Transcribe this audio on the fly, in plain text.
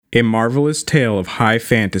A marvelous tale of high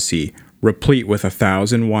fantasy, replete with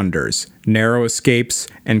 1,000 wonders, narrow escapes,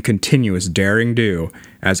 and continuous daring do,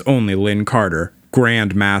 as only Lynn Carter,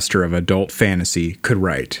 Grand Master of Adult Fantasy, could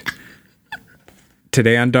write.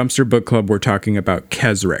 Today on Dumpster Book Club, we're talking about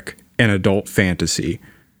Kesrick, an Adult Fantasy,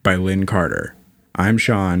 by Lynn Carter. I'm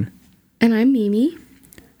Sean. And I'm Mimi.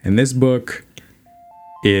 And this book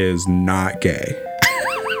is not gay.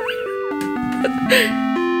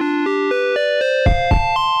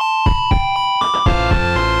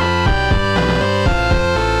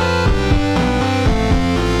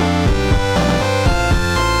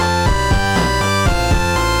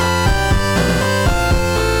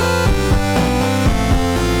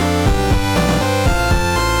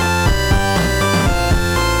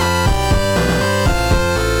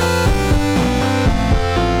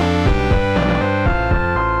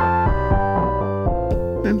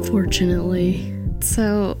 Unfortunately.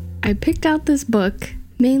 So I picked out this book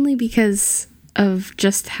mainly because of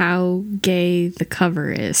just how gay the cover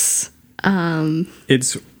is.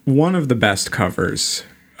 It's one of the best covers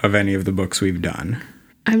of any of the books we've done.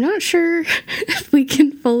 I'm not sure if we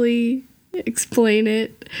can fully explain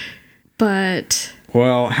it, but...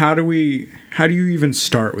 Well, how do you even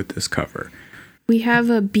start with this cover? We have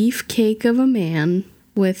a beefcake of a man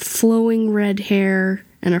with flowing red hair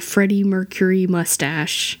and a Freddie Mercury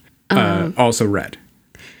mustache. Also red.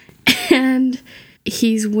 And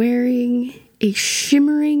he's wearing a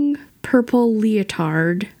shimmering purple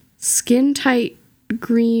leotard, skin-tight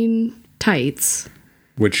green tights.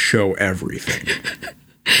 Which show everything.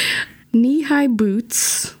 Knee-high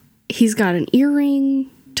boots. He's got an earring,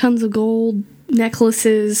 tons of gold,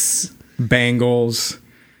 necklaces. Bangles.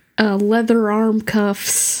 Leather arm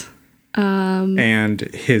cuffs. And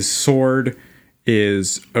his sword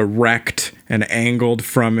is erect and angled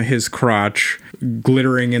from his crotch,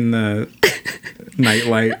 glittering in the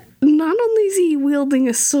nightlight. Not only is he wielding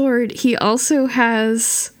a sword, he also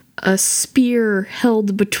has a spear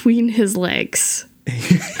held between his legs.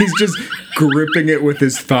 He's just gripping it with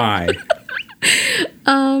his thigh.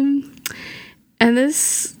 And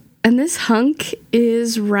this hunk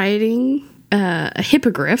is riding a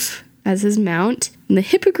hippogriff as his mount. And the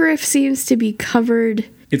hippogriff seems to be covered...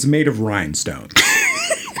 It's made of rhinestones.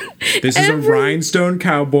 This is a rhinestone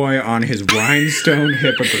cowboy on his rhinestone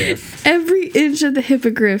hippogriff. Every inch of the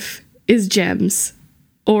hippogriff is gems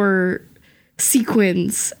or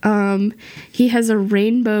sequins. He has a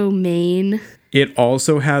rainbow mane. It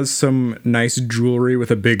also has some nice jewelry with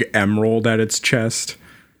a big emerald at its chest.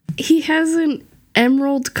 He has an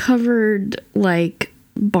emerald-covered, like,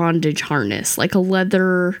 bondage harness, like a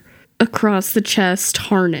leather across the chest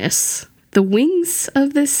harness. The wings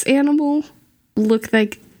of this animal look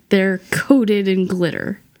like they're coated in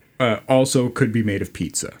glitter. Also could be made of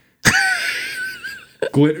pizza.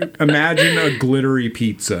 Imagine a glittery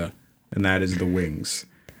pizza, and that is the wings.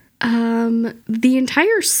 The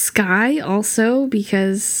entire sky also,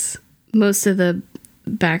 because most of the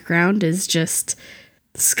background is just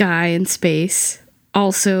sky and space,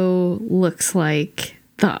 also looks like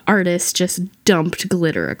the artist just dumped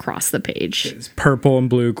glitter across the page. It's purple and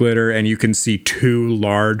blue glitter, and you can see 2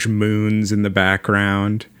 large moons in the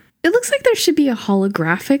background. It looks like there should be a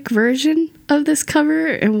holographic version of this cover,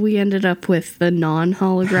 and we ended up with the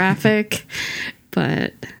non-holographic,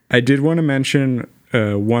 but... I did want to mention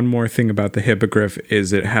one more thing about the hippogriff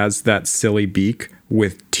is it has that silly beak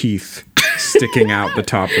with teeth sticking out the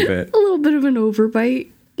top of it. A little bit of an overbite.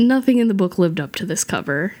 Nothing in the book lived up to this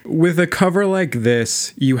cover. With a cover like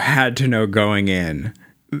this, you had to know going in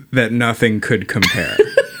that nothing could compare.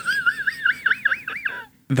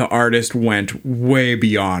 The artist went way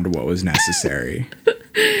beyond what was necessary.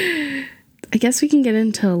 I guess we can get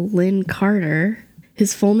into Lynn Carter.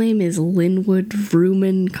 His full name is Linwood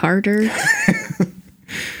Vrooman Carter.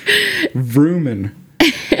 Vrooman.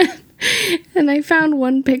 And I found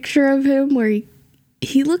one picture of him where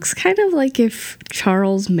he looks kind of like if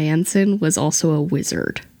Charles Manson was also a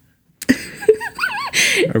wizard.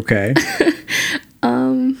 Okay.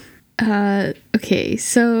 Okay,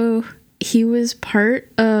 so he was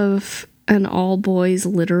part of an all-boys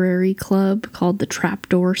literary club called the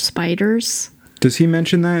Trapdoor Spiders. Does he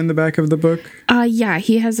mention that in the back of the book? Yeah,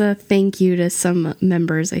 he has a thank you to some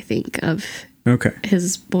members, I think, of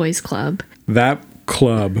his boys' club. That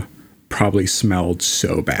club probably smelled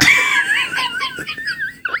so bad.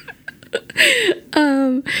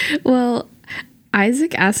 Well,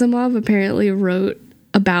 Isaac Asimov apparently wrote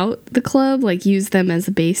about the club, like used them as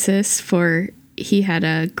a basis for... He had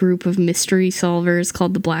a group of mystery solvers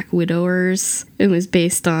called the Black Widowers. It was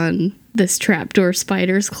based on this Trapdoor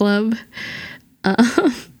Spiders Club.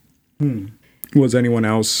 Was anyone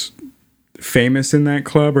else famous in that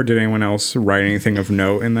club, or did anyone else write anything of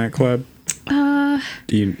note in that club?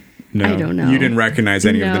 Do you know? I don't know. You didn't recognize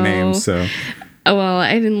any of the names, so. Oh, well,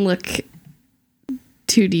 I didn't look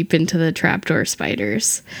too deep into the trapdoor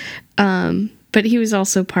spiders. But he was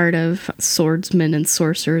also part of Swordsmen and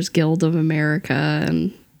Sorcerers Guild of America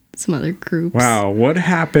and some other groups. Wow, what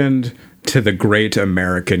happened to the great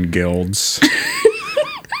American guilds?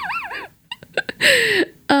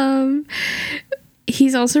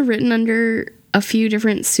 He's also written under a few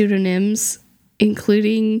different pseudonyms,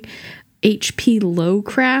 including H.P.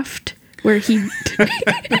 Lovecraft, where he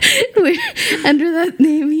under that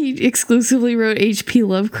name he exclusively wrote H.P.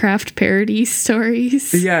 Lovecraft parody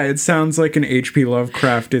stories. Yeah, it sounds like an H.P.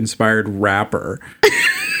 Lovecraft inspired rapper.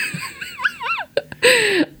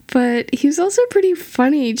 But he was also pretty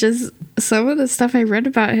funny. Just some of the stuff I read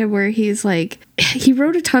about him where he's like, he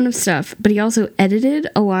wrote a ton of stuff, but he also edited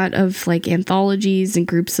a lot of like anthologies and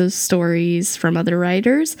groups of stories from other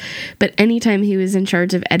writers. But anytime he was in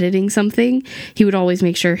charge of editing something, he would always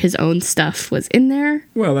make sure his own stuff was in there.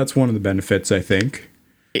 Well, that's one of the benefits, I think.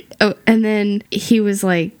 Oh, and then he was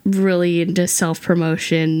like really into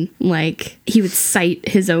self-promotion. Like he would cite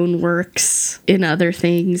his own works in other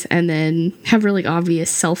things and then have really obvious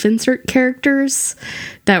self-insert characters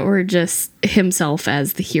that were just himself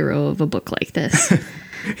as the hero of a book like this.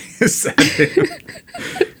 Is that him?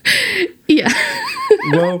 Yeah.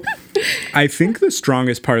 Well, I think the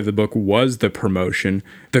strongest part of the book was the promotion.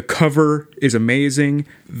 The cover is amazing.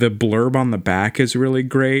 The blurb on the back is really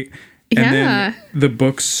great. And then the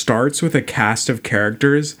book starts with a cast of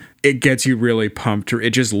characters. It gets you really pumped. It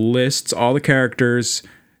just lists all the characters.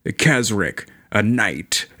 Kesric, a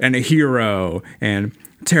knight, and a hero, and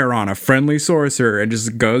Teron, a friendly sorcerer, and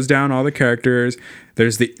just goes down all the characters.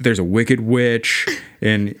 There's a wicked witch,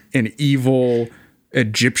 and an evil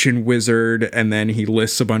Egyptian wizard, and then he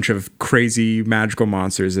lists a bunch of crazy magical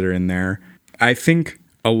monsters that are in there. I think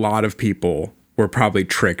a lot of people were probably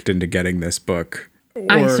tricked into getting this book.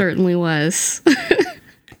 I certainly was.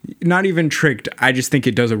 Not even tricked. I just think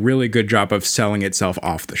it does a really good job of selling itself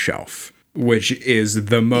off the shelf, which is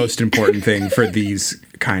the most important thing for these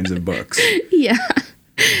kinds of books. Yeah.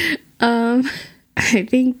 I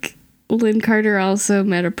think Lynn Carter also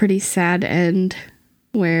met a pretty sad end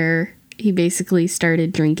where he basically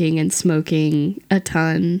started drinking and smoking a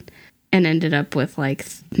ton and ended up with like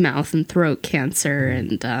mouth and throat cancer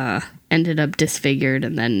and ended up disfigured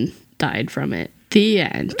and then died from it. The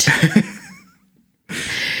end.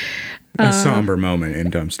 A somber moment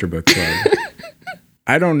in Dumpster Book Club.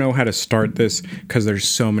 I don't know how to start this because there's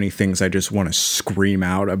so many things I just want to scream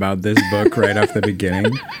out about this book right off the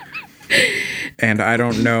beginning. And I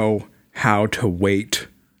don't know how to wait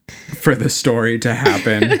for the story to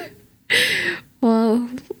happen. Well,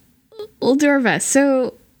 we'll do our best.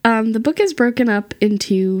 So the book is broken up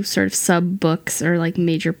into sort of sub-books or like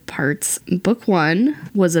major parts. Book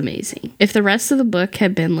 1 was amazing. If the rest of the book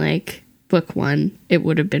had been like book 1, it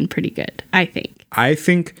would have been pretty good, I think. I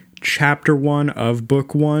think chapter 1 of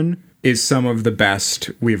book 1 is some of the best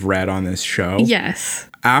we've read on this show. Yes.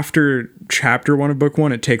 After chapter 1 of book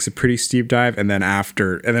 1, it takes a pretty steep dive, and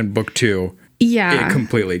then book 2, yeah, it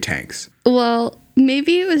completely tanks. Well,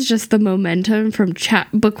 maybe it was just the momentum from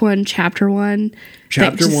book 1, chapter 1.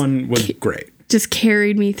 Chapter 1 was great. Just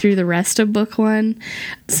carried me through the rest of book 1.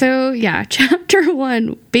 So yeah, chapter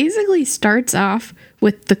 1 basically starts off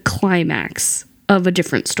with the climax of a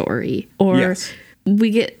different story. Or yes.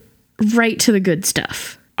 We get right to the good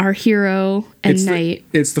stuff. Our hero and knight.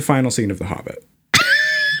 It's the final scene of The Hobbit.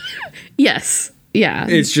 Yes. Yeah.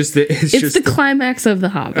 It's the climax of The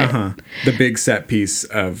Hobbit. The big set piece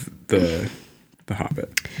of the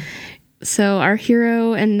Hobbit. So our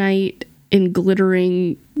hero and knight in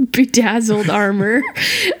glittering, bedazzled armor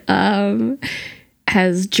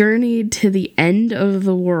has journeyed to the end of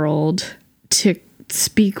the world to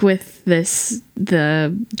speak with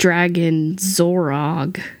the dragon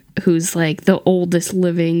Zorog, who's like the oldest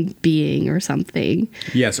living being or something.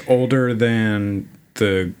 Yes, older than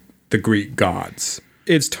the Greek gods.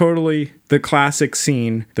 It's totally the classic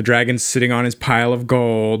scene. The dragon's sitting on his pile of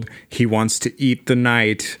gold. He wants to eat the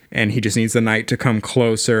knight, and he just needs the knight to come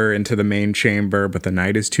closer into the main chamber, but the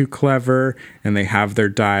knight is too clever, and they have their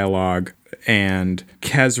dialogue. And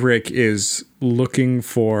Kesric is looking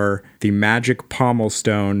for the magic pommel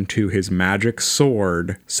stone to his magic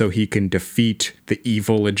sword so he can defeat the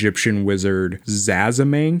evil Egyptian wizard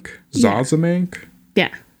Zazamank? Zazamank?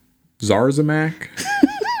 Yeah. Zarzamak?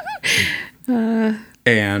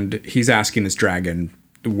 And he's asking this dragon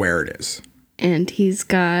where it is. And he's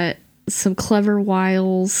got some clever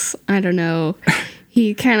wiles. I don't know.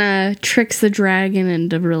 He kind of tricks the dragon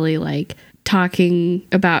into really like talking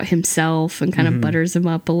about himself and kind of butters him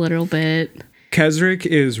up a little bit. Kesric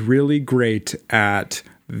is really great at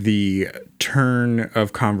the turn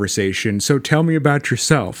of conversation. So tell me about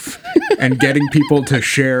yourself and getting people to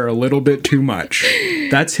share a little bit too much.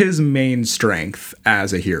 That's his main strength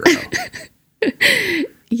as a hero.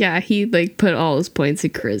 Yeah, he like put all his points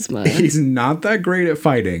in charisma. He's not that great at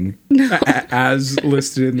fighting, as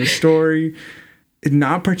listed in the story.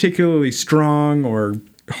 Not particularly strong or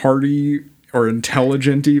hardy or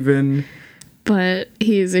intelligent even. But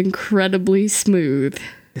he's incredibly smooth.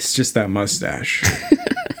 It's just that mustache.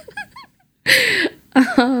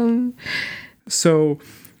 So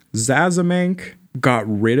Zazamank got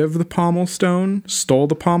rid of the pommel stone, stole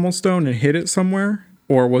the pommel stone and hid it somewhere?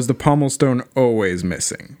 Or was the pommel stone always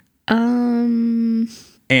missing? And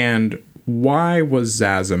why was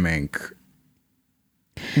Zazamank?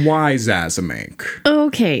 Why Zazamank?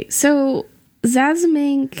 Okay, so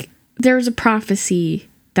Zazamank, there was a prophecy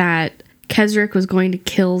that Kesric was going to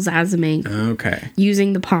kill Zazamank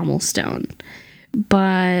using the pommel stone.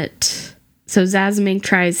 But so Zazamank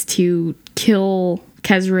tries to kill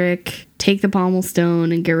Kesric, take the pommel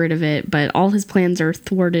stone and get rid of it, but all his plans are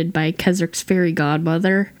thwarted by Kesric's fairy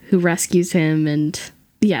godmother, who rescues him. And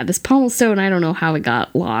yeah, this pommel stone, I don't know how it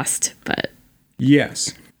got lost, but...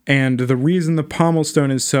 Yes, and the reason the pommel stone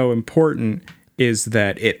is so important is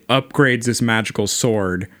that it upgrades this magical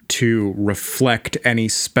sword to reflect any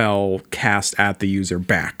spell cast at the user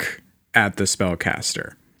back at the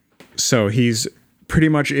spellcaster. So he's pretty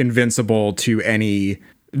much invincible to any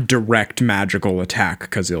direct magical attack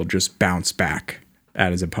because he'll just bounce back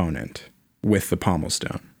at his opponent with the pommel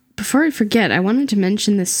stone. Before I forget, I wanted to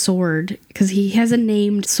mention this sword because he has a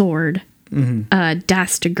named sword,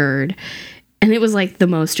 Dastigerd, and it was like the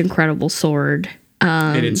most incredible sword.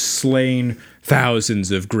 It had slain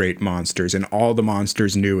thousands of great monsters, and all the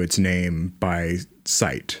monsters knew its name by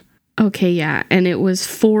sight. Okay, yeah, and it was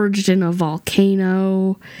forged in a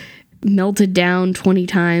volcano, melted down 20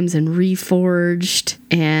 times and reforged,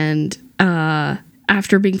 and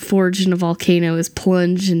after being forged in a volcano is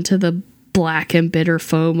plunged into the black and bitter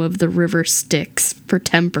foam of the river Styx for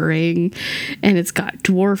tempering, and it's got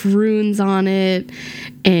dwarf runes on it,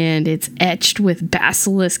 and it's etched with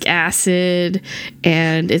basilisk acid,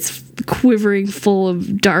 and it's quivering full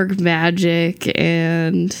of dark magic,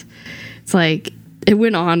 and it's like it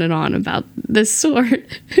went on and on about this sword.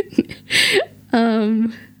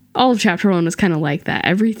 All of chapter 1 was kind of like that.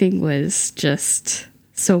 Everything was just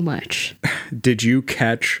so much. Did you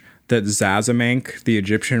catch that Zazamank, the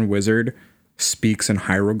Egyptian wizard, speaks in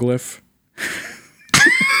hieroglyph? I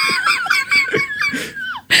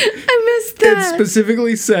missed that. It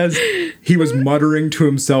specifically says he was muttering to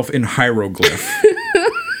himself in hieroglyph.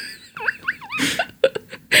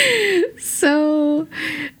 So,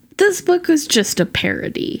 this book was just a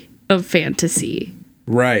parody of fantasy.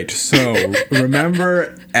 Right. So,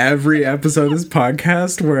 remember every episode of this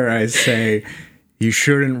podcast where I say you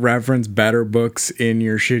shouldn't reference better books in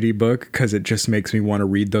your shitty book because it just makes me want to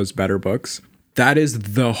read those better books? That is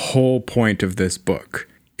the whole point of this book.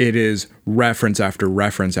 It is reference after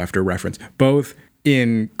reference after reference, both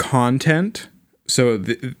in content. So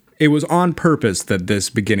it was on purpose that this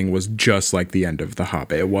beginning was just like the end of The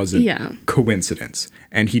Hobbit. It wasn't coincidence.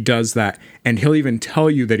 And he does that. And he'll even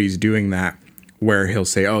tell you that he's doing that, where he'll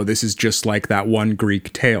say, oh, this is just like that one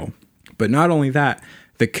Greek tale. But not only that,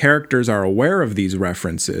 the characters are aware of these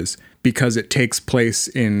references because it takes place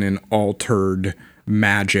in an altered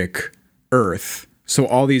magic Earth. So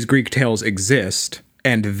all these Greek tales exist,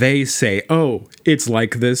 and they say, oh, it's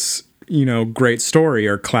like this, great story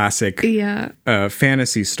or classic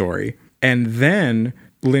fantasy story. And then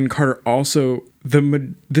Lin Carter also,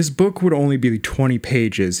 this book would only be 20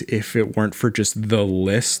 pages if it weren't for just the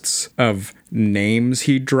lists of names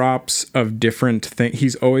he drops of different things.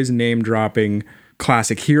 He's always name dropping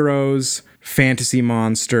classic heroes, fantasy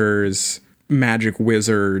monsters, magic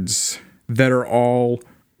wizards that are all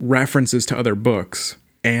references to other books.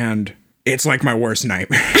 And it's like my worst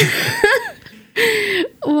nightmare.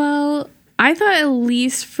 Well, I thought at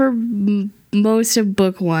least for most of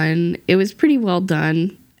book 1, it was pretty well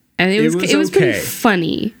done. And it was pretty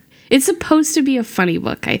funny. It's supposed to be a funny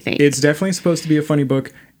book, I think. It's definitely supposed to be a funny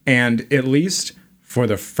book. And at least for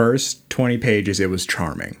the first 20 pages, it was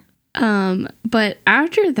charming. But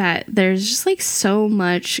after that, there's just like so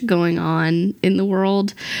much going on in the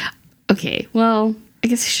world. Okay, well, I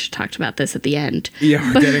guess I should have talked about this at the end.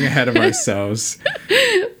 Yeah, we're getting ahead of ourselves.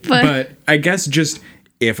 But I guess just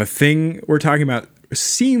if a thing we're talking about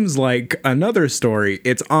seems like another story,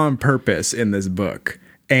 it's on purpose in this book.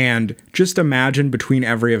 And just imagine between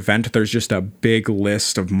every event, there's just a big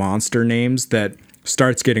list of monster names that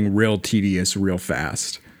starts getting real tedious real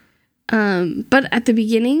fast. But at the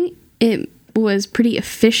beginning, it was pretty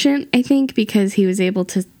efficient, I think, because he was able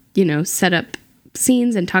to, set up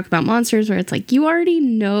scenes and talk about monsters where it's like, you already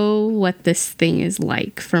know what this thing is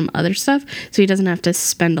like from other stuff. So he doesn't have to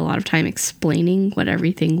spend a lot of time explaining what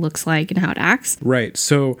everything looks like and how it acts. Right.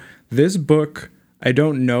 So this book, I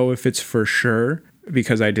don't know if it's for sure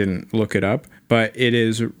because I didn't look it up, but it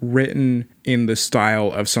is written in the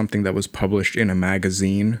style of something that was published in a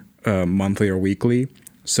magazine, monthly or weekly.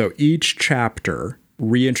 So each chapter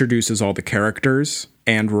reintroduces all the characters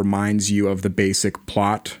and reminds you of the basic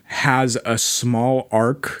plot, has a small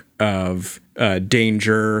arc of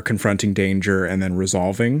danger, confronting danger, and then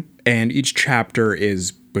resolving. And each chapter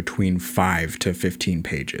is between 5 to 15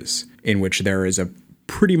 pages, in which there is a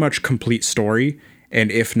pretty much complete story.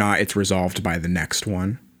 And if not, it's resolved by the next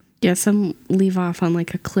one. Yeah, some leave off on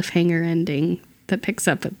like a cliffhanger ending that picks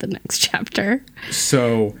up at the next chapter.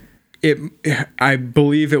 So I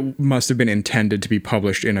believe it must have been intended to be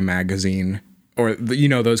published in a magazine, or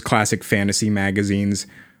those classic fantasy magazines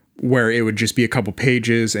where it would just be a couple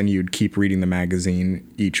pages and you'd keep reading the magazine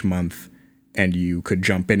each month and you could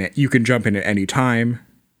jump in it. You can jump in at any time.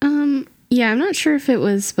 Yeah, I'm not sure if it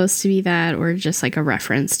was supposed to be that or just like a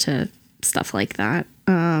reference to stuff like that.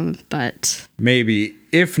 But maybe.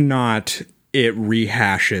 If not, it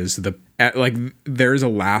rehashes there's a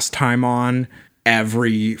last time on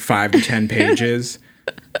every 5 to 10 pages.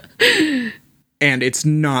 And it's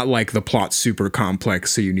not like the plot's super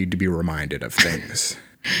complex, so you need to be reminded of things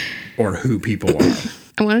or who people are.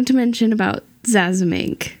 I wanted to mention about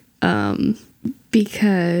Zazamank,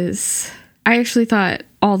 because I actually thought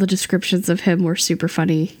all the descriptions of him were super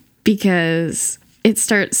funny, because it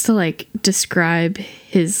starts to like describe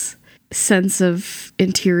his sense of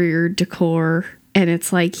interior decor, and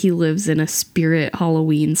it's like he lives in a spirit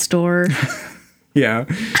Halloween store. Yeah.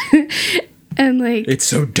 And like, it's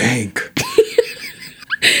so dank.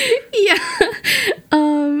 Yeah.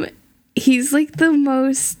 He's like the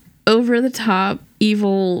most over the top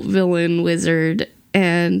evil villain wizard,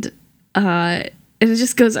 and it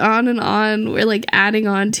just goes on and on. We're like adding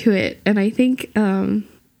on to it. And I think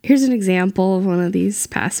here's an example of one of these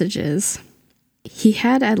passages. He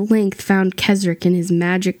had at length found Kesric in his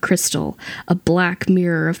magic crystal, a black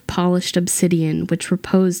mirror of polished obsidian which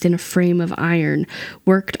reposed in a frame of iron,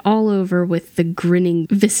 worked all over with the grinning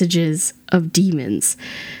visages of demons.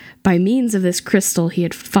 By means of this crystal he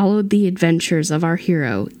had followed the adventures of our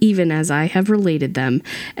hero, even as I have related them,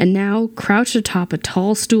 and now crouched atop a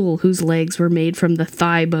tall stool whose legs were made from the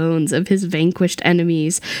thigh bones of his vanquished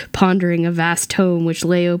enemies, pondering a vast tome which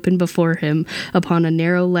lay open before him upon a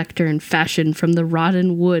narrow lectern fashioned from the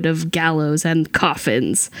rotten wood of gallows and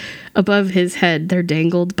coffins. Above his head there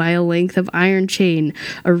dangled by a length of iron chain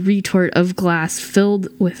a retort of glass filled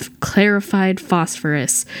with clarified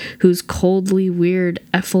phosphorus, whose coldly weird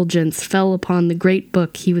effulgence fell upon the great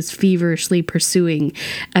book he was feverishly pursuing,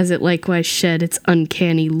 as it likewise shed its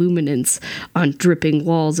uncanny luminance on dripping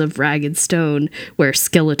walls of ragged stone, where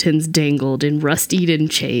skeletons dangled in rust-eaten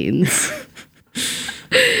chains.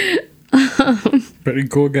 Pretty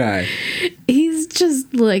cool guy. He's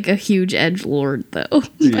just like a huge edgelord, though,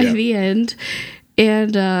 by the end.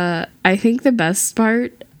 And I think the best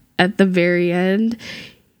part at the very end,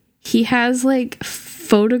 he has like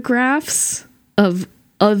photographs of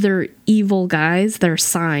other evil guys that are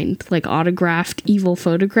signed, like autographed evil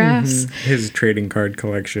photographs. Mm-hmm. His trading card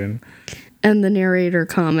collection. And the narrator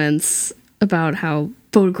comments about how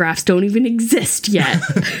photographs don't even exist yet.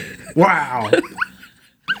 Wow.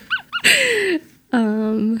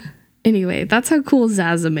 Anyway, that's how cool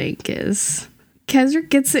Zazamank is. Kesric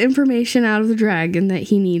gets the information out of the dragon that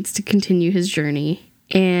he needs to continue his journey,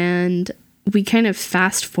 and we kind of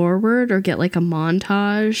fast forward or get like a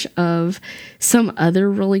montage of some other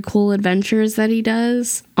really cool adventures that he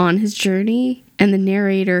does on his journey, and the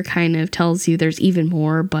narrator kind of tells you there's even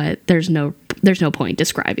more, but there's no point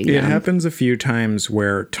describing them. It happens a few times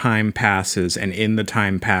where time passes, and in the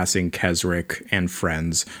time passing, Kesric and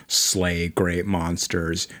friends slay great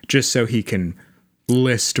monsters just so he can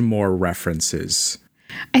list more references.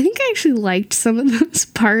 I think I actually liked some of those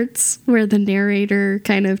parts where the narrator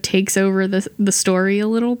kind of takes over the story a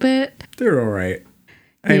little bit. They're all right.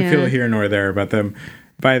 I didn't feel here nor there about them.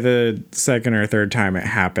 By the second or third time it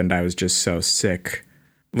happened, I was just so sick.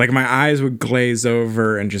 Like, my eyes would glaze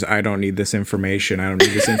over and just, I don't need this information. I don't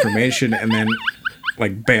need this information. And then,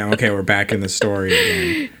 like, bam, okay, we're back in the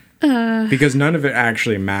story again. Because none of it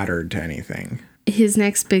actually mattered to anything. His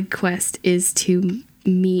next big quest is to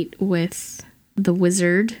meet with the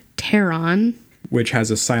wizard, Taron. Which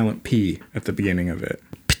has a silent P at the beginning of it.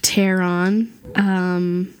 Pteron.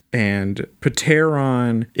 And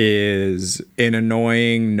Pteron is an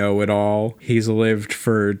annoying know-it-all. He's lived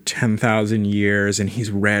for 10,000 years and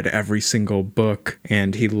he's read every single book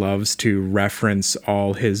and he loves to reference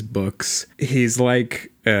all his books. He's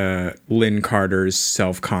like Lynn Carter's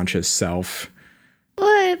self-conscious self.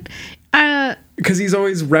 What? Because he's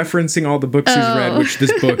always referencing all the books he's read, which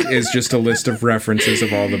this book is just a list of references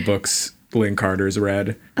of all the books Lynn Carter's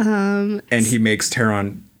read. And he makes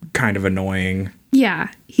Taron kind of annoying.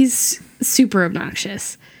 Yeah, he's super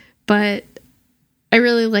obnoxious. But I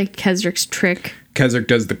really like Kesrick's trick. Kesrick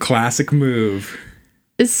does the classic move.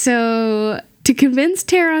 So to convince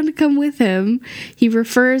Taron to come with him, he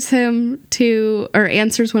refers him to, or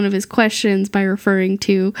answers one of his questions by referring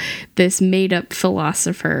to this made-up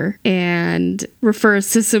philosopher, and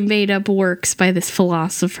refers to some made-up works by this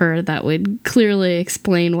philosopher that would clearly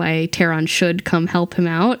explain why Taron should come help him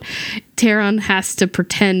out. Taron has to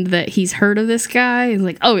pretend that he's heard of this guy. He's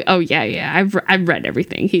like, oh yeah, I've read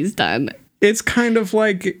everything he's done. It's kind of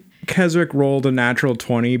like Kesrick rolled a natural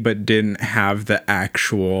 20 but didn't have the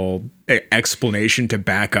actual explanation to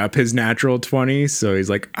back up his natural 20, so he's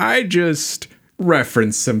like, I just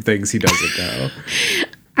referenced some things he doesn't know.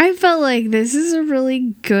 I felt like this is a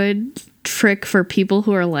really good trick for people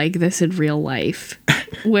who are like this in real life,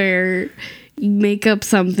 where you make up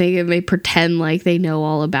something and they pretend like they know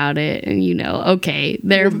all about it, and you know, okay,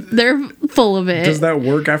 they're full of it. Does that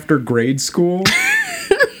work after grade school?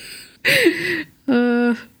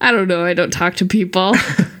 I don't know. I don't talk to people.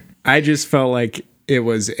 I just felt like it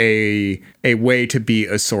was a way to be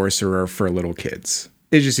a sorcerer for little kids.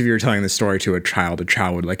 It's just if you were telling the story to a child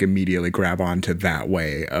would like immediately grab onto that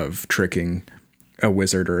way of tricking a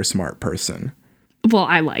wizard or a smart person. Well,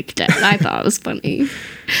 I liked it. I thought it was funny.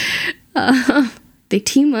 They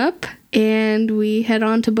team up and we head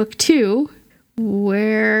on to book 2,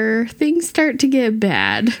 where things start to get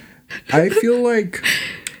bad. I feel like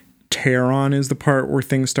Taron is the part where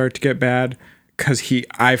things start to get bad, because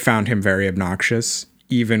I found him very obnoxious.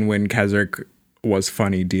 Even when Kesrick was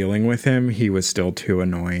funny dealing with him, he was still too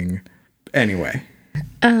annoying. Anyway.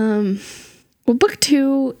 Well, book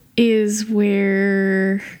 2 is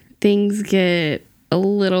where things get a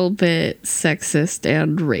little bit sexist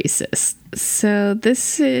and racist. So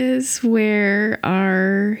this is where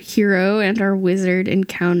our hero and our wizard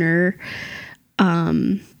encounter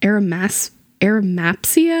Aramapsia.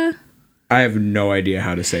 I have no idea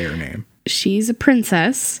how to say her name. She's a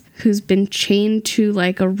princess who's been chained to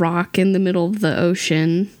like a rock in the middle of the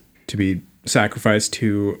ocean to be sacrificed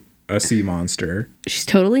to a sea monster. She's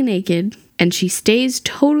totally naked, and she stays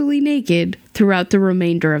totally naked throughout the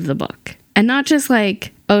remainder of the book. And not just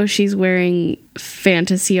like, oh, she's wearing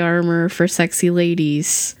fantasy armor for sexy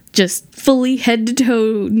ladies, just fully head to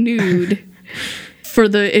toe nude for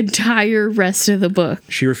the entire rest of the book.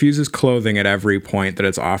 She refuses clothing at every point that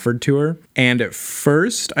it's offered to her. And at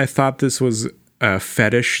first, I thought this was a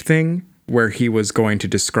fetish thing where he was going to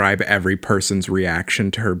describe every person's reaction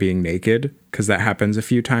to her being naked, because that happens a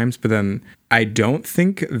few times. But then I don't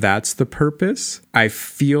think that's the purpose. I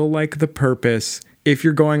feel like the purpose, if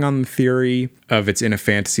you're going on the theory of it's in a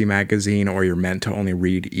fantasy magazine or you're meant to only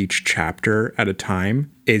read each chapter at a time,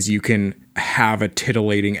 is you can have a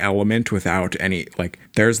titillating element without any, like,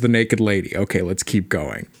 there's the naked lady. Okay, let's keep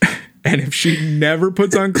going. And if she never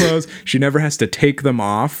puts on clothes, she never has to take them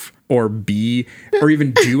off or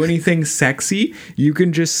even do anything sexy. You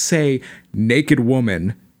can just say naked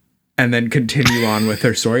woman and then continue on with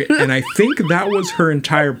her story. And I think that was her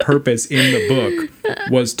entire purpose in the book,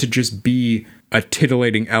 was to just be a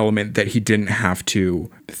titillating element that he didn't have to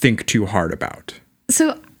think too hard about.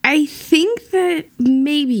 So I think that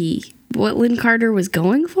maybe what Lynn Carter was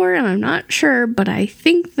going for, and I'm not sure, but I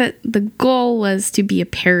think that the goal was to be a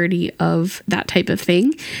parody of that type of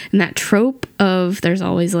thing, and that trope of there's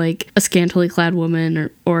always like a scantily clad woman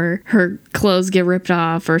or her clothes get ripped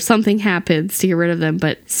off or something happens to get rid of them.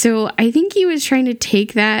 But so I think he was trying to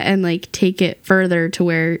take that and like take it further to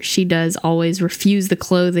where she does always refuse the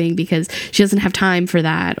clothing because she doesn't have time for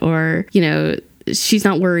that, or, you know, she's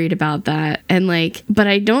not worried about that. And like, but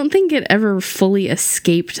I don't think it ever fully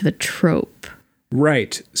escaped the trope.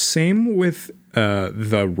 Right. Same with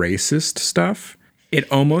the racist stuff.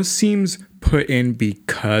 It almost seems put in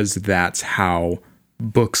because that's how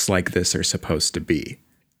books like this are supposed to be.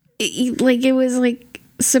 It was like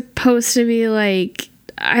supposed to be like,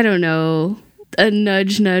 I don't know, a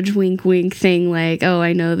nudge, nudge, wink, wink thing. Like, oh,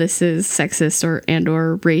 I know this is sexist or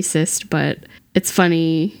racist, but it's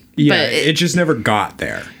funny. Yeah, it just never got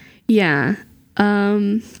there. Yeah.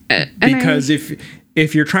 Because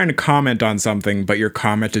if you're trying to comment on something, but your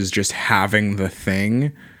comment is just having the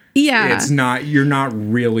thing, you're not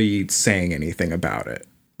really saying anything about it.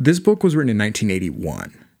 This book was written in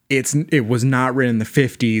 1981. It was not written in the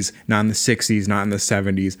 50s, not in the 60s, not in the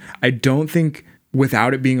 70s. I don't think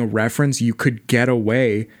without it being a reference, you could get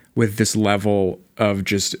away with this level of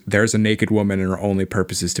just there's a naked woman and her only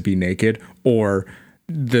purpose is to be naked, or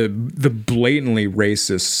the blatantly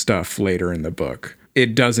racist stuff later in the book.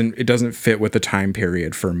 It doesn't fit with the time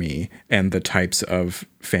period for me and the types of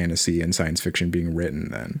fantasy and science fiction being written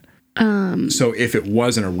then. So if it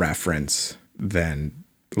wasn't a reference, then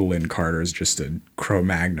Lynn Carter is just a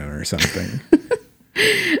Cro-Magnon or something.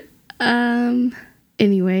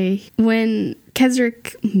 Anyway, when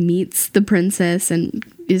Keswick meets the princess and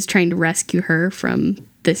is trying to rescue her from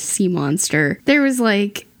this sea monster, there was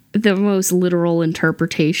like the most literal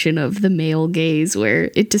interpretation of the male gaze, where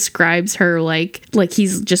it describes her like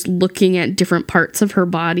he's just looking at different parts of her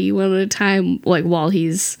body one at a time, like while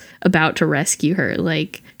he's about to rescue her,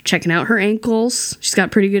 like checking out her ankles. She's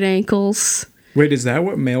got pretty good ankles. Wait, is that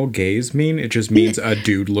what male gaze mean? It just means a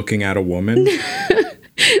dude looking at a woman?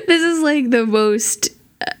 This is like the most...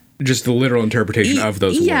 just the literal interpretation of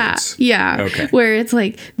those words. Yeah. Okay. Where it's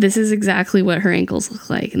like, this is exactly what her ankles look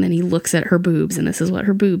like. And then he looks at her boobs and this is what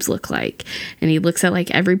her boobs look like. And he looks at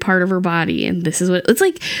like every part of her body and this is what... It's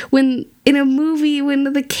like when in a movie, when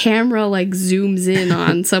the camera like zooms in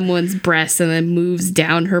on someone's breast and then moves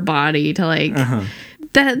down her body to like...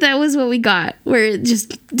 That was what we got, where it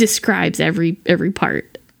just describes every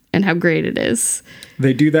part and how great it is.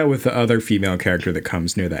 They do that with the other female character that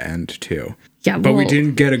comes near the end, too. Yeah, but we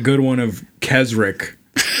didn't get a good one of Keswick.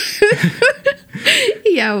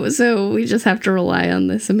 Yeah, so we just have to rely on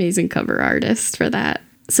this amazing cover artist for that.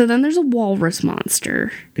 So then there's a walrus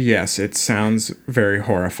monster. Yes, it sounds very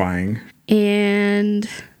horrifying. And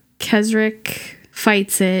Keswick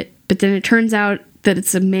fights it, but then it turns out that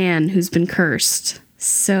it's a man who's been cursed.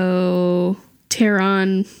 So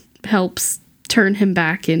Tehran helps turn him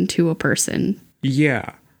back into a person.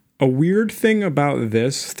 Yeah. A weird thing about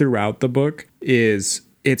this throughout the book is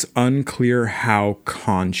it's unclear how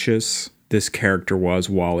conscious this character was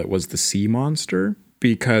while it was the sea monster,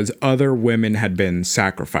 because other women had been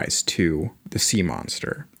sacrificed to the sea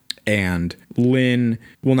monster. And Lynn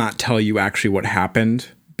will not tell you actually what happened,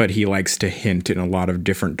 but he likes to hint in a lot of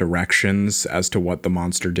different directions as to what the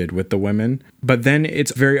monster did with the women. But then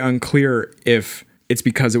it's very unclear if it's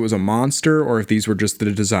because it was a monster or if these were just the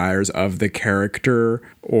desires of the character,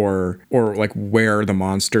 or like where the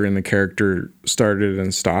monster and the character started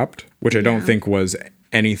and stopped, which I don't think was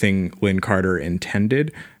anything Lynn Carter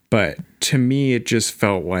intended. But to me, it just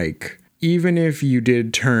felt like even if you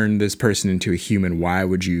did turn this person into a human, why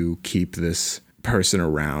would you keep this person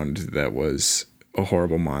around that was a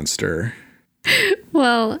horrible monster?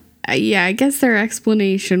 Well, yeah, I guess their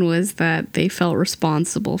explanation was that they felt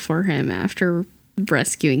responsible for him after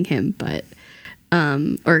rescuing him, but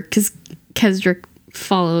or because Keswick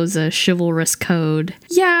follows a chivalrous code.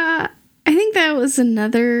 Yeah, I think that was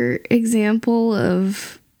another example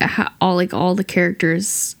of how all the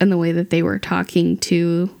characters and the way that they were talking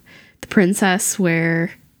to the princess,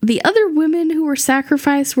 where the other women who were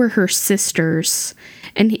sacrificed were her sisters,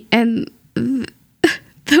 and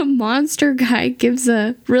the monster guy gives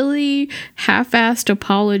a really half-assed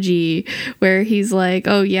apology where he's like,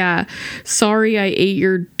 oh yeah, sorry I ate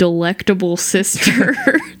your delectable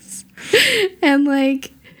sisters. And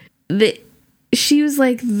like she was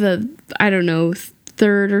like the, I don't know,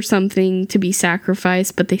 third or something to be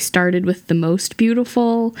sacrificed, but they started with the most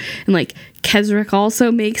beautiful. And like Keswick also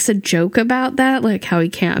makes a joke about that, like how he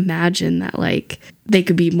can't imagine that like they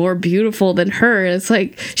could be more beautiful than her. It's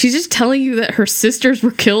like she's just telling you that her sisters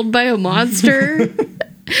were killed by a monster.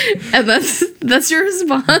 And that's your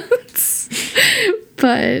response.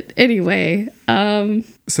 But anyway,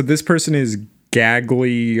 so this person is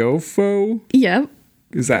Gagliofo? Yep.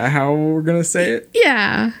 Is that how we're gonna say it?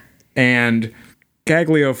 Yeah. And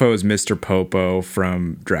Gagliofo is Mr. Popo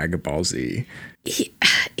from Dragon Ball Z.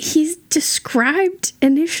 He's described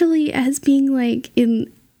initially as being like in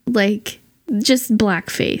like just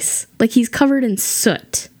blackface. Like he's covered in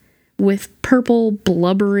soot with purple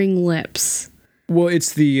blubbering lips. Well,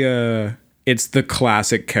 it's the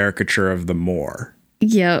classic caricature of the Moor.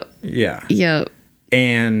 Yep. Yeah. Yep.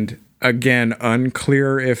 And again,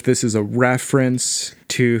 unclear if this is a reference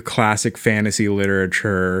to classic fantasy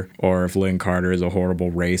literature or if Lynn Carter is a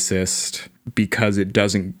horrible racist, because it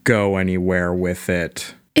doesn't go anywhere with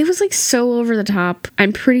it. It was like so over the top.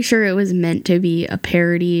 I'm pretty sure it was meant to be a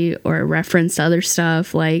parody or a reference to other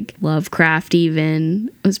stuff, like Lovecraft even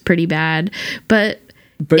was pretty bad. But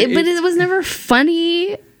it was never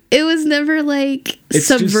funny. It was never like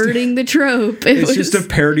subverting the trope. It's just a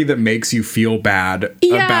parody that makes you feel bad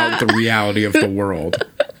about the reality of the world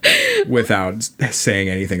without saying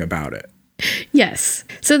anything about it. Yes.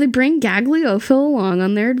 So they bring Gaglioffo along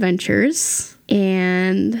on their adventures,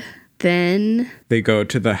 and then they go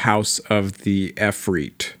to the house of the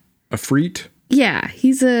Efreet. Efreet? Yeah,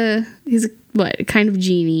 he's a what, kind of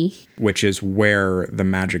genie. Which is where the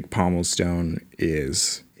magic pommel stone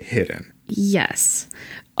is hidden. Yes.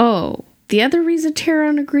 Oh, the other reason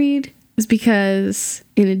Taron agreed is because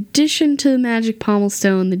in addition to the magic pommel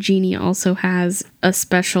stone, the genie also has a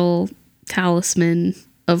special talisman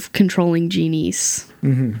of controlling genies.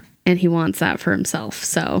 Mm-hmm. And he wants that for himself.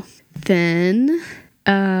 So then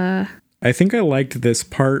I think I liked this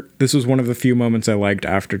part. This was one of the few moments I liked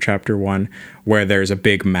after chapter 1, where there's a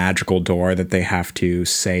big magical door that they have to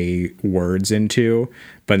say words into,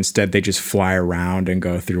 but instead they just fly around and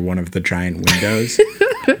go through one of the giant windows.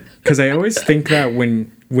 Because I always think that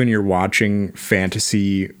when you're watching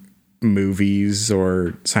fantasy movies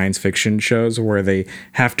or science fiction shows where they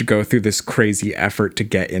have to go through this crazy effort to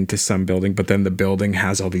get into some building, but then the building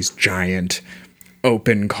has all these giant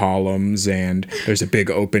open columns and there's a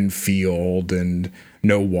big open field and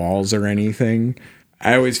no walls or anything.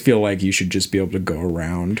 I always feel like you should just be able to go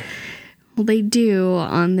around. Well, they do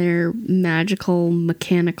on their magical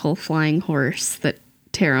mechanical flying horse that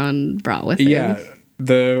Taron brought with him. Yeah,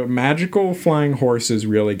 the magical flying horses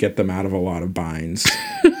really get them out of a lot of binds.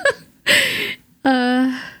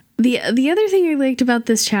 The other thing I liked about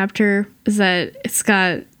this chapter is that it's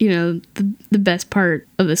got, the best part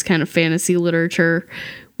of this kind of fantasy literature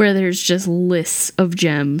where there's just lists of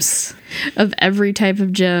gems, of every type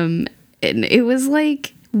of gem. And it was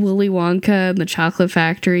like Willy Wonka and the Chocolate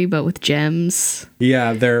Factory, but with gems.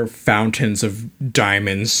 Yeah, there are fountains of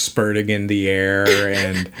diamonds spurting in the air,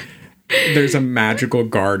 and there's a magical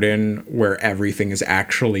garden where everything is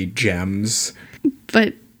actually gems.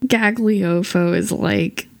 But Gaglioffo is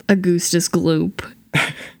like Augustus Gloop.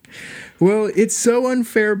 Well, it's so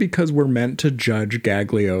unfair because we're meant to judge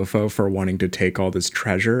Gaglioffo for wanting to take all this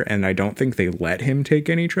treasure, and I don't think they let him take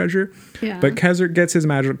any treasure. Yeah. But Keswick gets his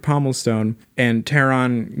magic pommel stone, and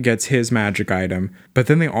Taron gets his magic item, but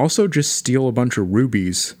then they also just steal a bunch of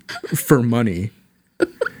rubies for money.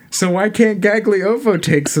 So why can't Gaglioffo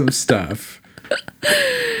take some stuff?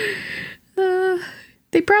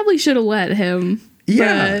 They probably should have let him.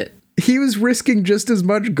 Yeah. But he was risking just as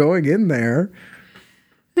much going in there.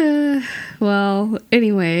 Well,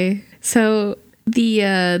 anyway, so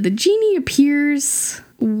the genie appears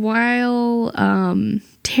while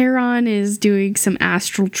Taron is doing some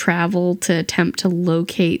astral travel to attempt to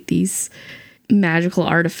locate these magical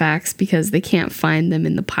artifacts because they can't find them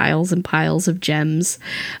in the piles and piles of gems.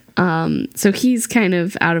 So he's kind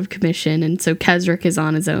of out of commission, and so Keswick is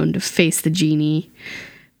on his own to face the genie,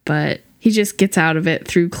 but he just gets out of it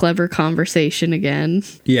through clever conversation again.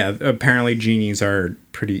 Yeah, apparently genies are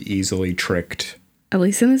pretty easily tricked. At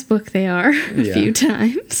least in this book they are a few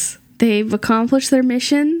times. They've accomplished their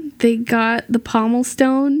mission. They got the pommel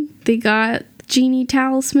stone. They got the genie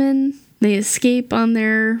talisman. They escape on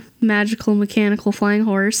their magical mechanical flying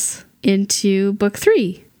horse into book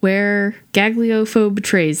 3, where Gaglioffo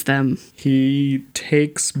betrays them. He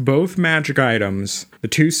takes both magic items, the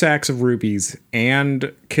 2 sacks of rubies,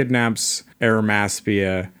 and kidnaps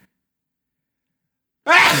Arimaspia.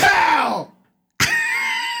 Ow!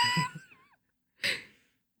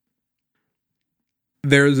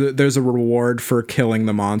 There's a reward for killing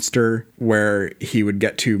the monster where he would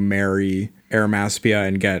get to marry Arimaspia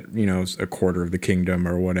and get, a quarter of the kingdom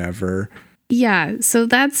or whatever. Yeah, so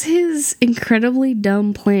that's his incredibly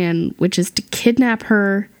dumb plan, which is to kidnap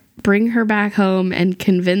her, bring her back home, and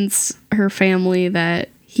convince her family that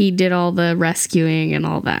he did all the rescuing and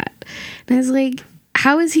all that. And I was like,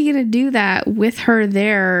 how is he going to do that with her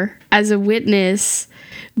there as a witness?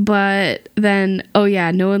 But then,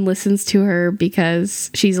 no one listens to her because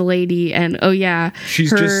she's a lady, and she's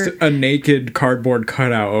just a naked cardboard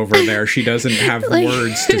cutout over there. She doesn't have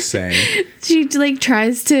words to say. She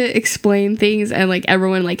tries to explain things, and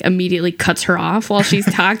everyone immediately cuts her off while she's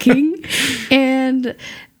talking. and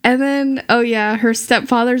then her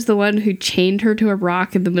stepfather's the one who chained her to a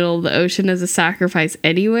rock in the middle of the ocean as a sacrifice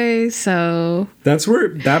anyway. So that's where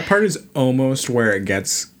that part is almost where it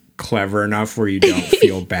gets clever enough where you don't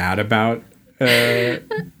feel bad about the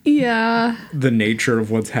nature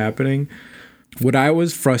of what's happening. What I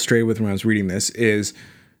was frustrated with when I was reading this is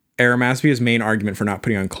Arimaspia's main argument for not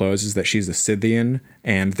putting on clothes is that she's a Scythian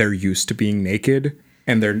and they're used to being naked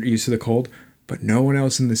and they're used to the cold, but no one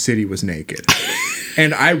else in the city was naked.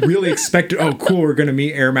 And I really expected, oh, cool, we're going to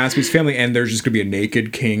meet Arimaspia's family, and there's just going to be a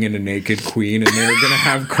naked king and a naked queen, and they're going to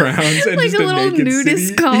have crowns and like just a little naked nudist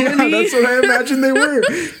city. colony. Yeah, that's what I imagined they were.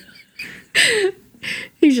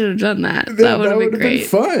 He should have done that. That would have been great.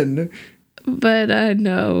 Fun. But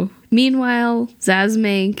no. Meanwhile,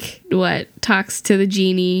 Zazmank, talks to the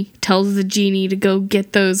genie, tells the genie to go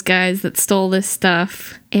get those guys that stole this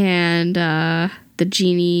stuff, and the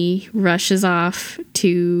genie rushes off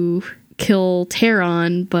to kill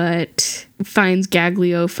Taron, but finds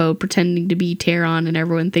Gagliofo pretending to be Taron, and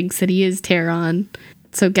everyone thinks that he is Taron.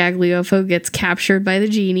 So Gagliofo gets captured by the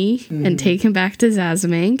genie and taken back to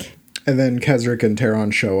Zazmank. And then Kesric and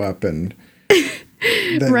Taron show up, and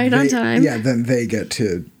right on time. Yeah, then they get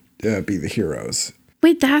to be the heroes.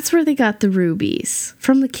 Wait, that's where they got the rubies.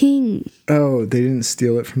 From the king. Oh, they didn't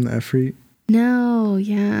steal it from the Efreet? No,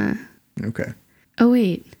 yeah. Okay. Oh,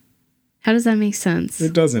 wait. How does that make sense?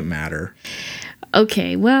 It doesn't matter.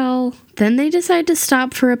 Okay, well, then they decide to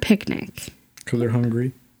stop for a picnic. Because they're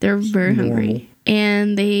hungry? They're very hungry.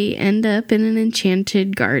 And they end up in an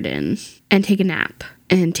enchanted garden and take a nap.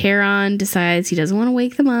 And Taron decides he doesn't want to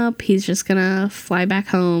wake them up. He's just going to fly back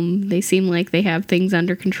home. They seem like they have things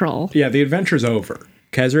under control. Yeah, the adventure's over.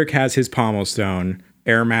 Kesric has his pommel stone.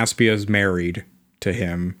 Arimaspia's married to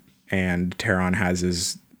him. And Taron has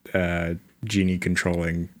his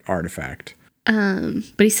genie-controlling artifact. But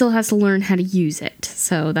he still has to learn how to use it.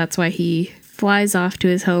 So that's why he flies off to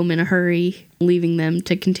his home in a hurry, leaving them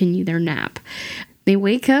to continue their nap. They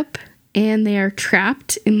wake up and they are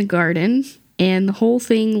trapped in the garden, and the whole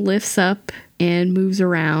thing lifts up and moves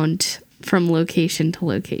around from location to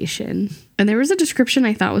location. And there was a description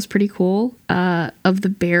I thought was pretty cool of the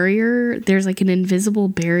barrier. There's like an invisible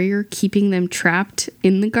barrier keeping them trapped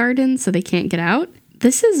in the garden so they can't get out.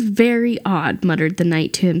 "This is very odd," muttered the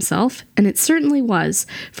knight to himself, and it certainly was,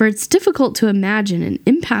 for it's difficult to imagine an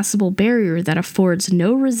impassable barrier that affords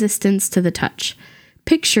no resistance to the touch.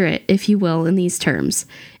 Picture it, if you will, in these terms.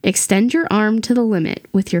 Extend your arm to the limit,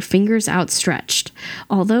 with your fingers outstretched.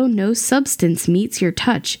 Although no substance meets your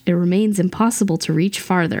touch, it remains impossible to reach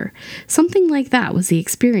farther. Something like that was the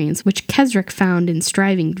experience which Kesric found in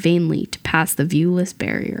striving vainly to pass the viewless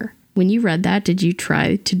barrier. When you read that, did you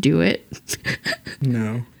try to do it?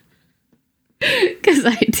 No. Because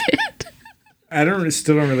I did. I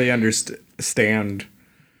still don't really understand.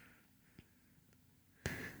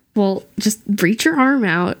 Well, just reach your arm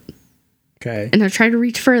out. Okay. And now try to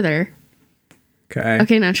reach further. Okay.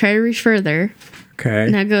 Okay, now try to reach further. Okay.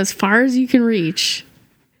 Now go as far as you can reach.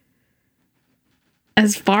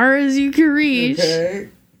 As far as you can reach. Okay.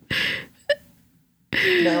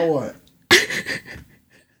 Now what?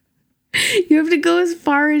 You have to go as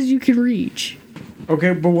far as you can reach.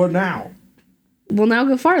 Okay, but what now? Well, now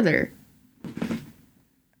go farther.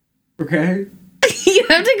 Okay. You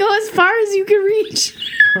have to go as far as you can reach.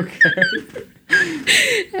 Okay.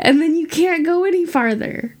 And then you can't go any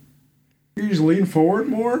farther. You just lean forward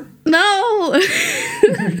more? No!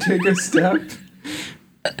 Take a step?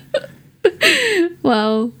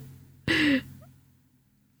 Well,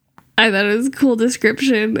 I thought it was a cool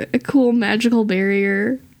description. A cool magical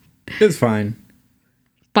barrier. It's fine.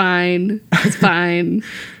 Fine. It's fine.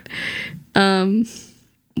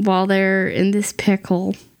 While they're in this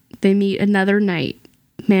pickle, they meet another knight,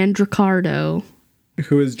 Mandricardo.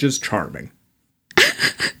 Who is just charming.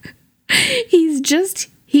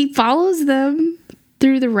 He follows them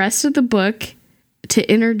through the rest of the book to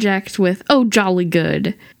interject with, "Oh, jolly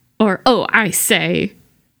good," or "Oh, I say."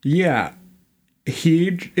 Yeah.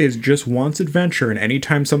 He is just wants adventure, and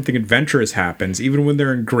anytime something adventurous happens, even when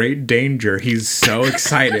they're in great danger, he's so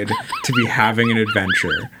excited to be having an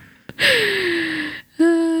adventure.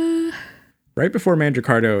 Right before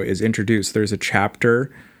Mandricardo is introduced, there's a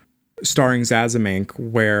chapter starring Zazamenk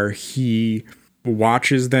where he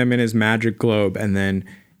watches them in his magic globe, and then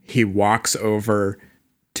he walks over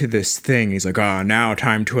to this thing. He's like, now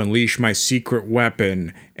time to unleash my secret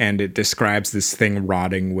weapon. And it describes this thing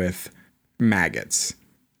rotting with maggots.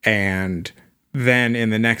 And then in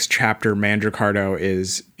the next chapter, Mandricardo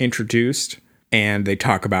is introduced, and they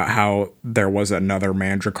talk about how there was another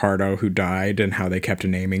Mandricardo who died and how they kept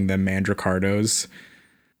naming them Mandricardos.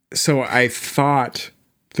 So I thought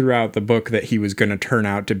throughout the book that he was going to turn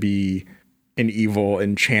out to be an evil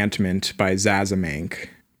enchantment by Zazamenk,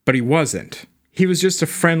 but he wasn't. He was just a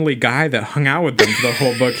friendly guy that hung out with them for the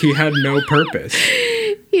whole book. He had no purpose.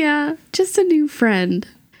 Yeah, just a new friend.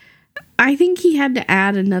 I think he had to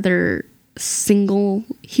add another single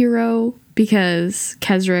hero because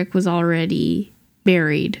Kesric was already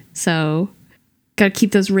married. So gotta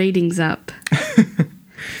keep those ratings up.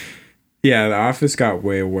 Yeah, The Office got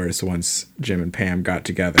way worse once Jim and Pam got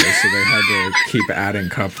together, so they had to keep adding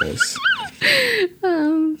couples.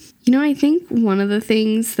 I think one of the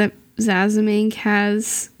things that Zazamankh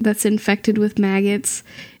has that's infected with maggots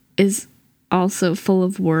is also full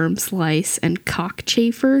of worms, lice, and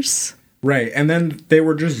cockchafers. Right, and then they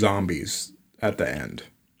were just zombies at the end.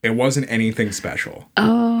 It wasn't anything special.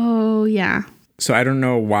 Oh, yeah. So I don't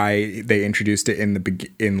know why they introduced it in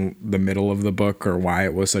the middle of the book or why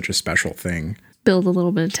it was such a special thing. Build a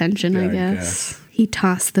little bit of tension, I guess. He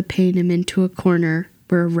tossed the Panem into a corner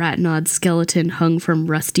where a rat-gnawed skeleton hung from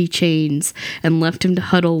rusty chains and left him to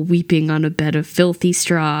huddle weeping on a bed of filthy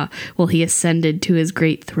straw while he ascended to his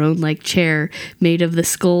great throne-like chair made of the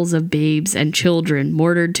skulls of babes and children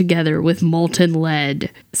mortared together with molten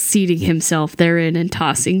lead. Seating himself therein and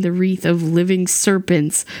tossing the wreath of living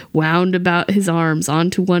serpents wound about his arms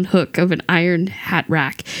onto one hook of an iron hat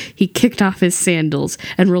rack, he kicked off his sandals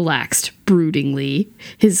and relaxed broodingly,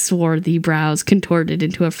 his swarthy brows contorted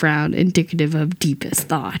into a frown indicative of deepest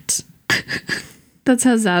thought. That's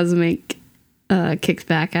how Zazamankh kicks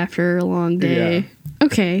back after a long day. Yeah.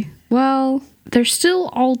 Okay, well, they're still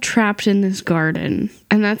all trapped in this garden,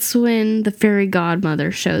 and that's when the fairy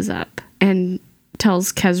godmother shows up and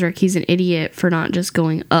tells Kesric he's an idiot for not just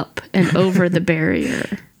going up and over the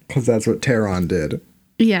barrier. Because that's what Tehran did.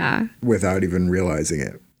 Yeah. Without even realizing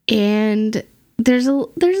it. And there's a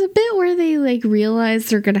bit where they like realize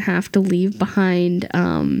they're gonna have to leave behind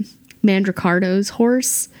Mandricardo's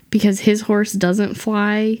horse because his horse doesn't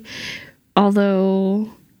fly. Although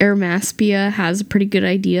Arimaspia has a pretty good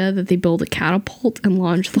idea that they build a catapult and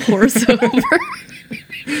launch the horse over.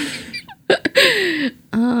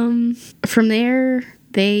 From there,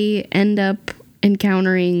 they end up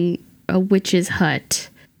encountering a witch's hut.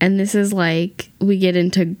 And this is like, we get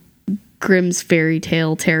into Grimm's fairy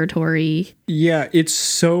tale territory. Yeah, it's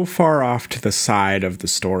so far off to the side of the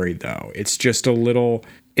story, though. It's just a little...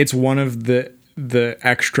 It's one of the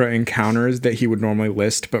extra encounters that he would normally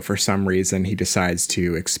list, but for some reason he decides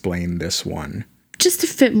to explain this one. Just to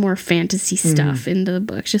fit more fantasy stuff into the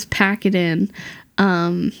book. Just pack it in.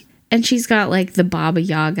 And she's got, like, the Baba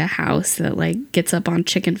Yaga house that, like, gets up on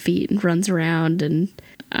chicken feet and runs around. And,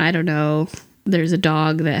 I don't know, there's a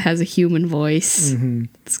dog that has a human voice. Mm-hmm.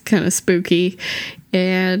 It's kind of spooky.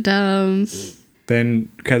 And, then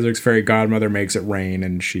Kesric's fairy godmother makes it rain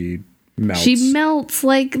and she melts. She melts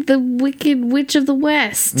like the Wicked Witch of the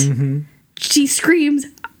West. Mm-hmm. She screams,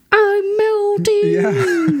 "I'm melting!"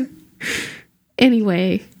 Yeah.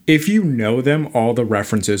 Anyway. If you know them, all the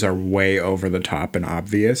references are way over the top and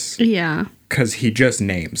obvious. Yeah. Because he just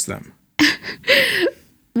names them.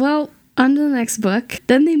 Well, on to the next book.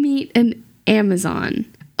 Then they meet an Amazon.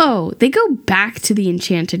 Oh, they go back to the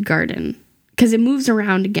Enchanted Garden. Because it moves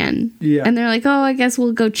around again. Yeah. And they're like, oh, I guess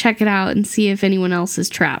we'll go check it out and see if anyone else is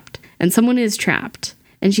trapped. And someone is trapped.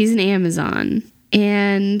 And she's an Amazon.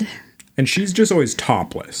 And she's just always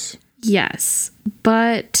topless. Yes.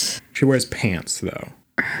 But she wears pants, though.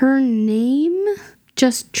 Her name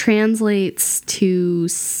just translates to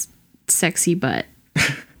sexy butt.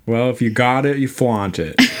 Well, if you got it, you flaunt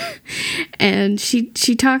it. And she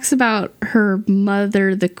talks about her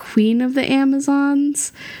mother, the queen of the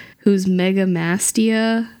Amazons, who's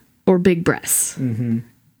Megamastia, or Big Breasts. Mm-hmm.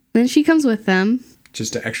 Then she comes with them.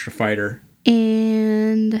 Just an extra fighter.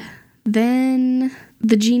 And then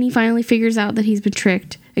the genie finally figures out that he's been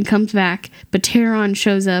tricked and comes back. But Tehran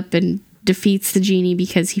shows up and defeats the genie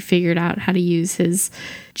because he figured out how to use his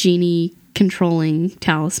genie controlling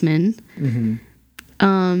talisman. Mm-hmm.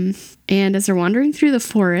 And as they're wandering through the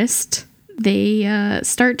forest, they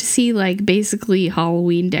start to see like basically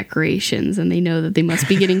Halloween decorations, and they know that they must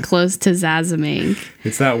be getting close to Zazamankh.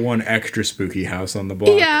 It's that one extra spooky house on the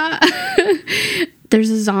block. Yeah. There's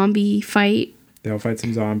a zombie fight. They'll fight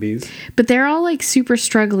some zombies. But they're all like super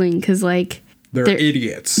struggling because like they're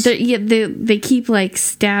idiots. They keep like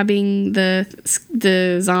stabbing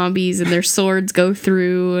the zombies, and their swords go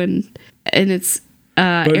through, and it's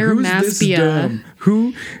Arimaspia.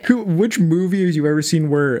 Which movie have you ever seen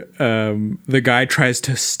where the guy tries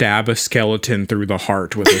to stab a skeleton through the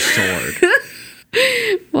heart with a sword?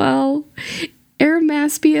 Well,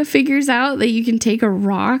 Arimaspia figures out that you can take a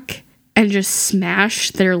rock and just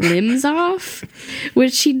smash their limbs off,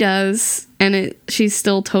 which she does, and she's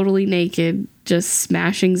still totally naked, just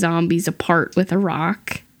smashing zombies apart with a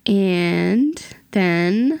rock. And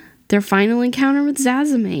then their final encounter with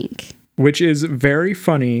Zazamankh. Which is very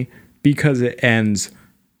funny because it ends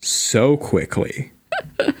so quickly.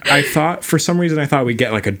 For some reason, I thought we'd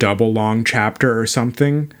get like a double long chapter or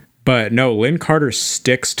something. But no, Lynn Carter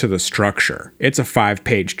sticks to the structure. It's a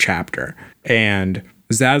 5-page chapter. And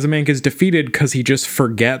Zazamank is defeated because he just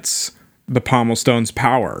forgets the Pommel Stone's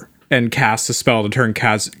power and casts a spell to turn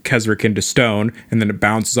Kesric into stone, and then it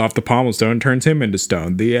bounces off the Pommel Stone and turns him into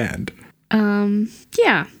stone. The end.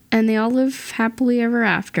 Yeah. And they all live happily ever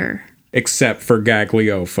after. Except for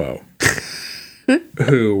Gagliofo,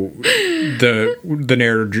 who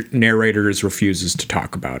the narrator refuses to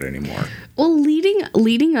talk about anymore. Well,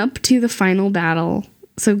 leading up to the final battle,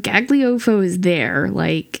 so Gagliofo is there,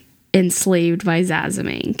 like, enslaved by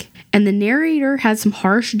Zazamank. And the narrator has some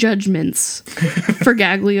harsh judgments for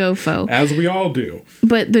Gagliofo. As we all do.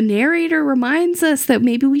 But the narrator reminds us that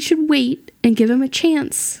maybe we should wait and give him a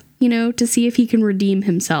chance, to see if he can redeem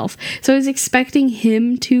himself. So I was expecting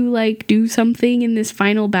him to, like, do something in this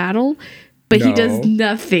final battle, but he does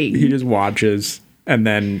nothing. He just watches, and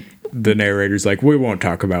then the narrator's like, we won't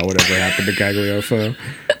talk about whatever happened to Gagliofo.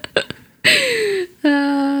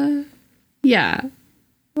 Yeah.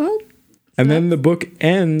 Well... And then the book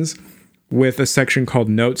ends with a section called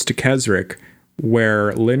Notes to Kesric,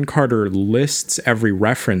 where Lynn Carter lists every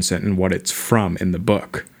reference and what it's from in the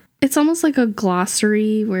book. It's almost like a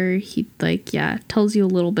glossary where he, tells you a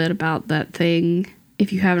little bit about that thing.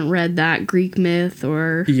 If you haven't read that Greek myth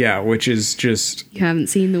or... Yeah, which is just... You haven't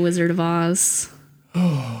seen The Wizard of Oz.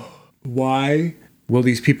 Why will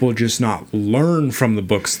these people just not learn from the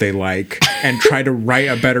books they like and try to write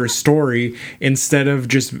a better story instead of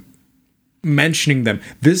just... mentioning them?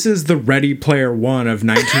 This is the Ready Player One of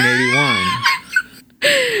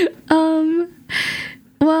 1981.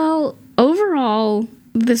 Well, overall,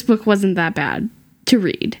 this book wasn't that bad to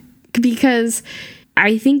read because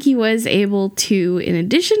I think he was able to, in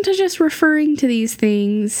addition to just referring to these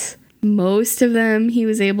things, most of them he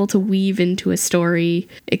was able to weave into a story,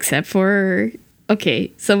 except for,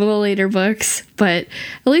 some of the later books, but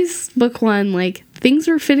at least book one, things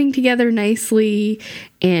were fitting together nicely,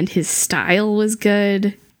 and his style was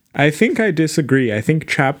good. I think I disagree. I think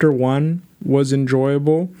chapter 1 was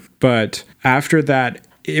enjoyable, but after that,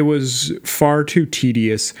 it was far too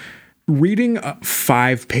tedious. Reading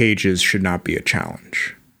 5 pages should not be a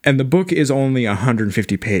challenge. And the book is only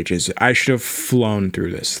 150 pages. I should have flown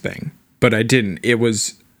through this thing, but I didn't. It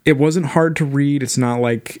wasn't hard to read. It's not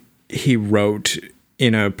like he wrote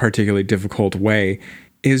in a particularly difficult way.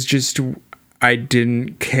 It's just... I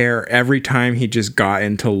didn't care. Every time he just got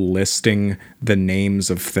into listing the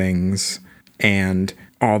names of things and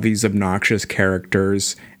all these obnoxious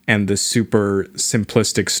characters and the super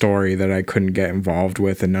simplistic story that I couldn't get involved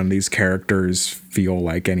with, and none of these characters feel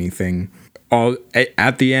like anything.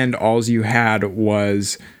 At the end, all you had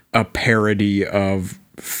was a parody of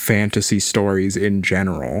fantasy stories in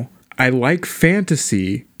general. I like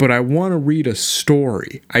fantasy, but I want to read a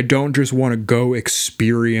story. I don't just want to go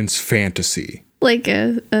experience fantasy. Like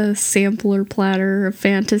a sampler platter of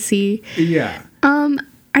fantasy. Yeah.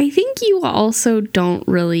 I think you also don't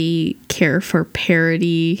really care for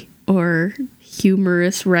parody or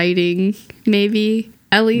humorous writing, maybe.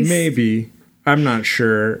 At least. Maybe. I'm not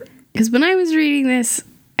sure. Because when I was reading this,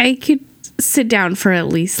 I could sit down for at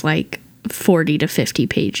least 40 to 50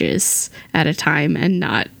 pages at a time and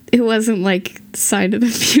not... It wasn't like Sign of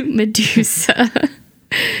the Mute Medusa.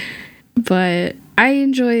 But I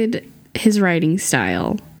enjoyed his writing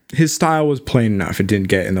style. His style was plain enough. It didn't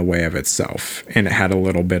get in the way of itself. And it had a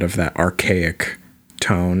little bit of that archaic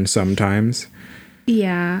tone sometimes.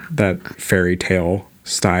 Yeah. That fairy tale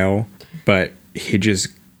style. But he just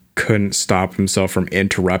couldn't stop himself from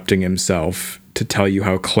interrupting himself to tell you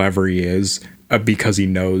how clever he is because he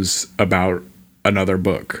knows about another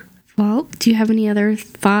book. Well, do you have any other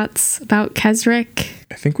thoughts about Kesric?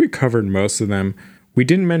 I think we covered most of them. We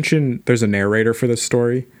didn't mention there's a narrator for this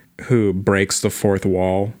story who breaks the fourth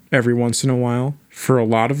wall every once in a while. For a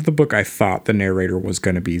lot of the book, I thought the narrator was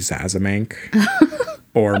going to be Zazamank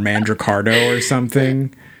or Mandricardo or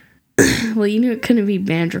something. Well, you knew it couldn't be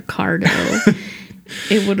Mandricardo.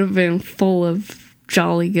 It would have been full of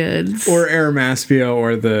jolly goods. Or Arimaspia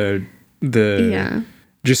or the yeah.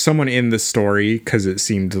 Just someone in the story, because it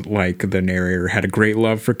seemed like the narrator had a great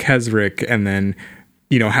love for Kesric and then,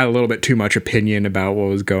 had a little bit too much opinion about what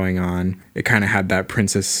was going on. It kind of had that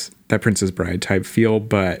Princess Bride type feel,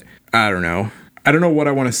 but I don't know. I don't know what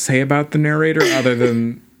I want to say about the narrator other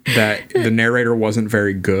than that the narrator wasn't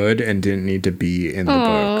very good and didn't need to be in the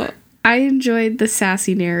book. I enjoyed the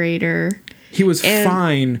sassy narrator. He was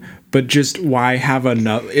fine, but just why have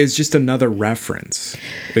another? It's just another reference.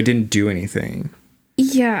 It didn't do anything.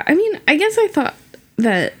 Yeah, I mean, I guess I thought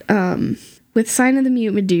that with Sign of the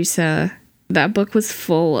Mute Medusa, that book was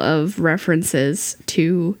full of references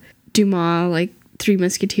to Dumas, like Three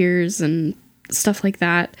Musketeers and stuff like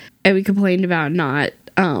that. And we complained about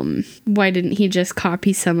why didn't he just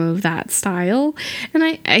copy some of that style? And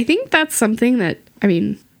I think that's something that, I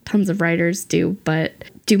mean, tons of writers do, but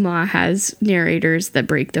Dumas has narrators that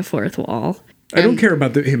break the fourth wall. I don't care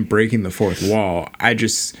about him breaking the fourth wall. I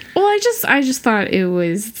just thought it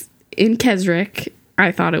was, in Keswick,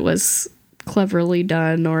 I thought it was cleverly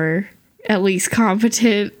done, or at least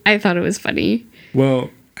competent. I thought it was funny.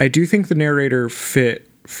 Well, I do think the narrator fit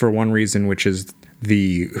for one reason, which is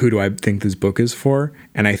who do I think this book is for?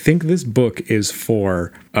 And I think this book is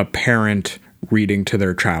for a parent reading to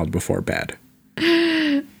their child before bed.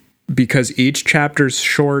 Because each chapter's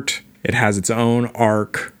short, it has its own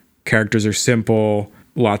arc, characters are simple,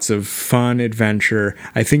 lots of fun adventure.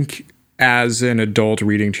 I think as an adult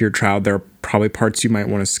reading to your child, there are probably parts you might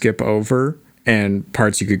want to skip over and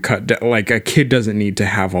parts you could cut down. Like, a kid doesn't need to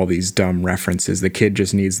have all these dumb references. The kid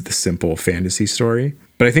just needs the simple fantasy story.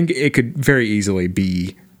 But I think it could very easily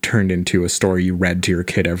be turned into a story you read to your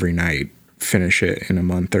kid every night, finish it in a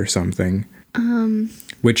month or something.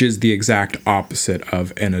 Which is the exact opposite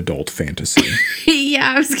of an adult fantasy.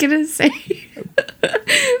 Yeah, I was gonna say.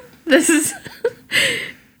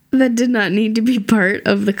 That did not need to be part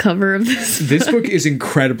of the cover of this book. This book is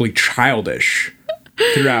incredibly childish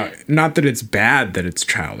throughout. Not that it's bad that it's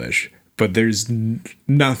childish, but there's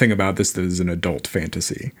nothing about this that is an adult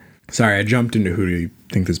fantasy. Sorry, I jumped into who do you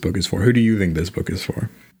think this book is for. Who do you think this book is for?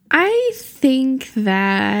 I think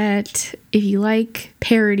that if you like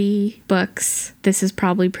parody books, this is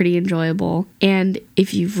probably pretty enjoyable. And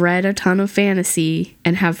if you've read a ton of fantasy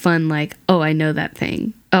and have fun, like, oh, I know that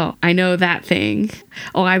thing. Oh, I know that thing.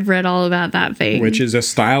 Oh, I've read all about that thing. Which is a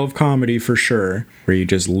style of comedy for sure, where you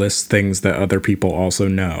just list things that other people also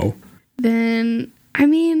know. Then, I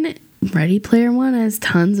mean, Ready Player One has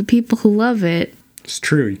tons of people who love it. It's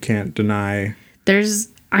true. You can't deny.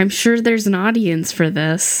 I'm sure there's an audience for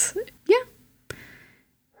this. Yeah.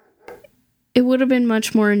 It would have been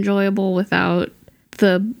much more enjoyable without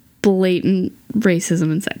the blatant racism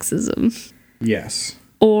and sexism. Yes.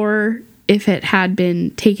 Or if it had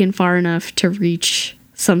been taken far enough to reach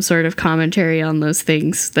some sort of commentary on those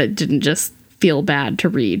things that didn't just feel bad to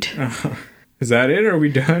read. Is that it? Are we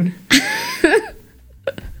done?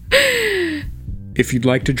 If you'd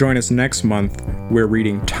like to join us next month, we're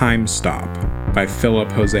reading Time Stop by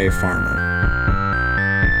Philip Jose Farmer.